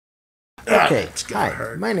Okay, It's gonna hi,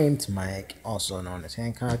 hurt. my name's Mike, also known as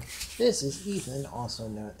Hancock. This is Ethan, also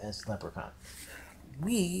known as Leprechaun.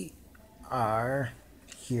 We are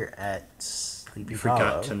here at You Sleepy forgot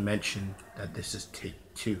Hollow. to mention that this is take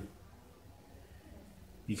two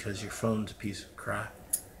because your phone's a piece of crap.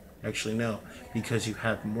 Actually, no, because you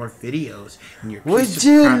have more videos in your piece Would of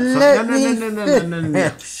you crap phone. let No, no, me no, no, no, no, no, no.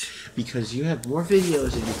 finish? Because you have more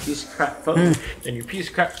videos in your piece of crap phone than your piece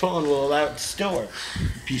of crap phone will allow it to store.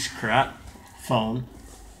 Piece of crap phone.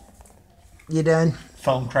 You done?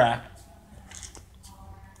 Phone crap.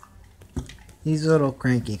 He's a little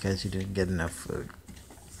cranky because he didn't get enough food.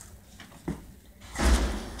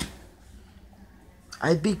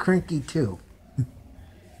 I'd be cranky too.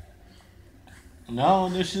 No,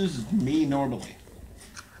 this is me normally.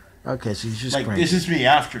 Okay, so he's just Like, cranky. this is me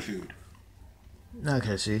after food.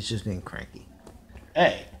 Okay, so he's just being cranky.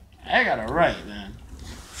 Hey, I got it right, man.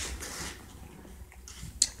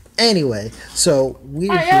 Anyway, so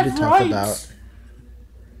we're I here to have talk rights. about.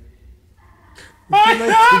 I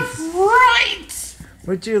like have rights!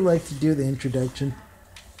 Would you like to do the introduction?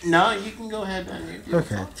 No, you can go ahead, man.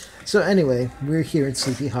 Okay. So anyway, we're here in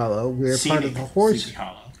Sleepy Hollow. We're part of the horse. Sleepy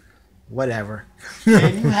Hollow. Whatever.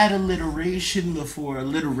 And you had alliteration before.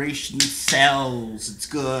 Alliteration sells. It's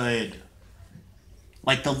good.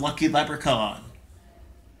 Like the Lucky Leprechaun.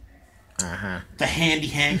 The Handy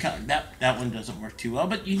Hancock. That one doesn't work too well,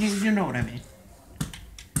 but you know what I mean.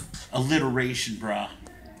 Alliteration, brah.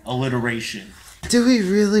 Alliteration. Do we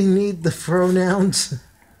really need the pronouns?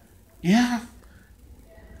 Yeah.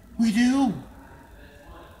 We do.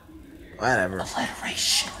 Whatever.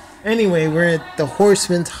 Alliteration. Anyway, we're at the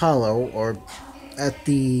Horseman's Hollow, or at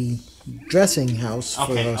the dressing house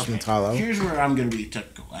for Horseman's Hollow. Here's where I'm going to be a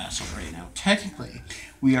technical asshole right now. Technically,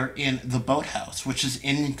 we are in the boathouse, which is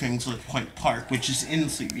in Kingswood Point Park, which is in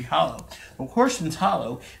Sleepy Hollow. But Horseman's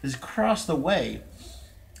Hollow is across the way,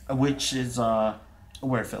 which is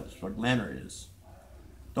where Phillipsburg Manor is.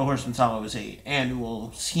 The Horseman's Hollow is a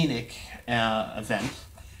annual scenic event.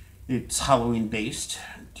 It's Halloween based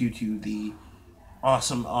due to the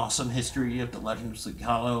awesome history of the Legend of Sleepy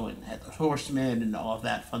Hollow and Headless Horseman and all of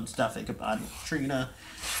that fun stuff, Ichabod and Katrina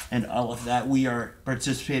and all of that. We are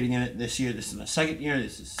participating in it this year. This is the second year.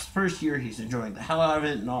 This is his first year. He's enjoying the hell out of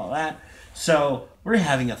it and all that. So we're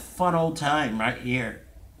having a fun old time right here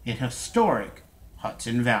in historic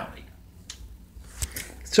Hudson Valley.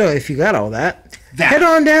 So if you got all that, That head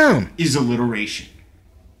on down. is alliteration.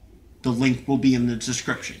 The link will be in the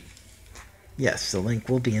description. Yes, the link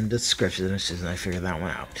will be in the description as soon as I figure that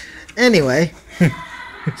one out. Anyway,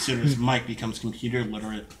 As soon as Mike becomes computer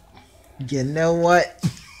literate. you know what?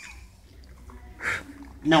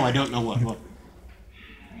 No, I don't know what.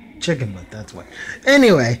 Chicken butt, that's what.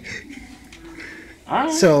 Anyway,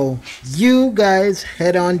 Alright. so you guys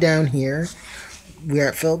head on down here. We're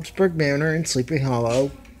at Phillipsburg Manor in Sleepy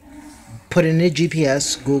Hollow. Put in a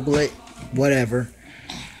GPS, Google it, whatever.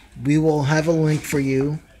 We will have a link for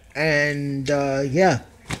you. And, yeah,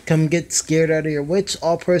 come get scared out of your wits.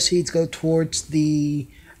 All proceeds go towards the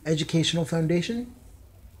Educational Foundation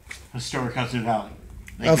Historic Hudson Valley.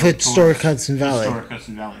 They of go Historic towards Hudson Valley. Historic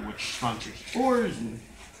Hudson Valley, which sponsors tours and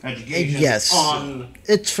education Yes, on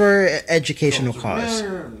it's for educational social cause.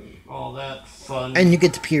 media and all that fun. And you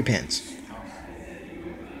get to pee your pants.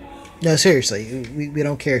 No, seriously, we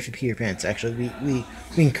don't care if you pee your pants. Actually, we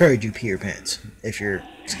encourage you to pee your pants if you're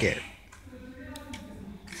scared.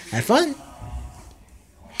 Have fun.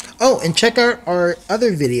 Oh, and check out our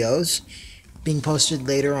other videos being posted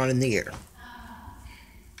later on in the year.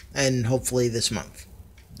 And hopefully this month.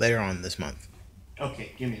 Later on this month.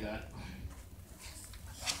 Okay, give me that.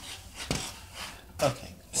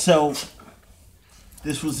 Okay, so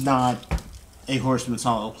this was not a Horseman's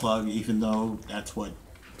Hollow plug, even though that's what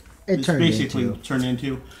It it's turned basically into. turned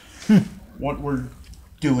into. What we're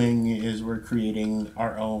doing is we're creating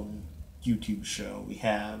our own YouTube show. We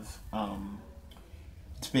have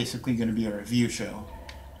it's basically going to be a review show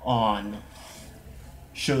on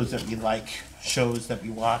shows that we like, shows that we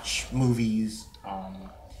watch, movies,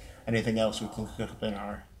 anything else we can cook up in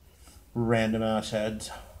our random ass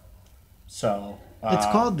heads. So It's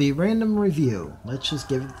called the Random Review. Let's just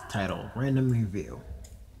give it the title. Random Review.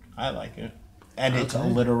 I like it, and it's Okay.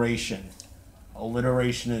 alliteration.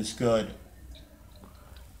 Alliteration is good.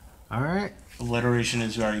 Alright. Alliteration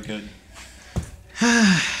is very good.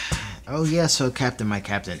 Oh, yeah, so Captain, my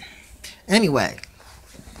Captain. Anyway,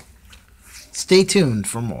 stay tuned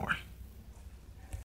for more.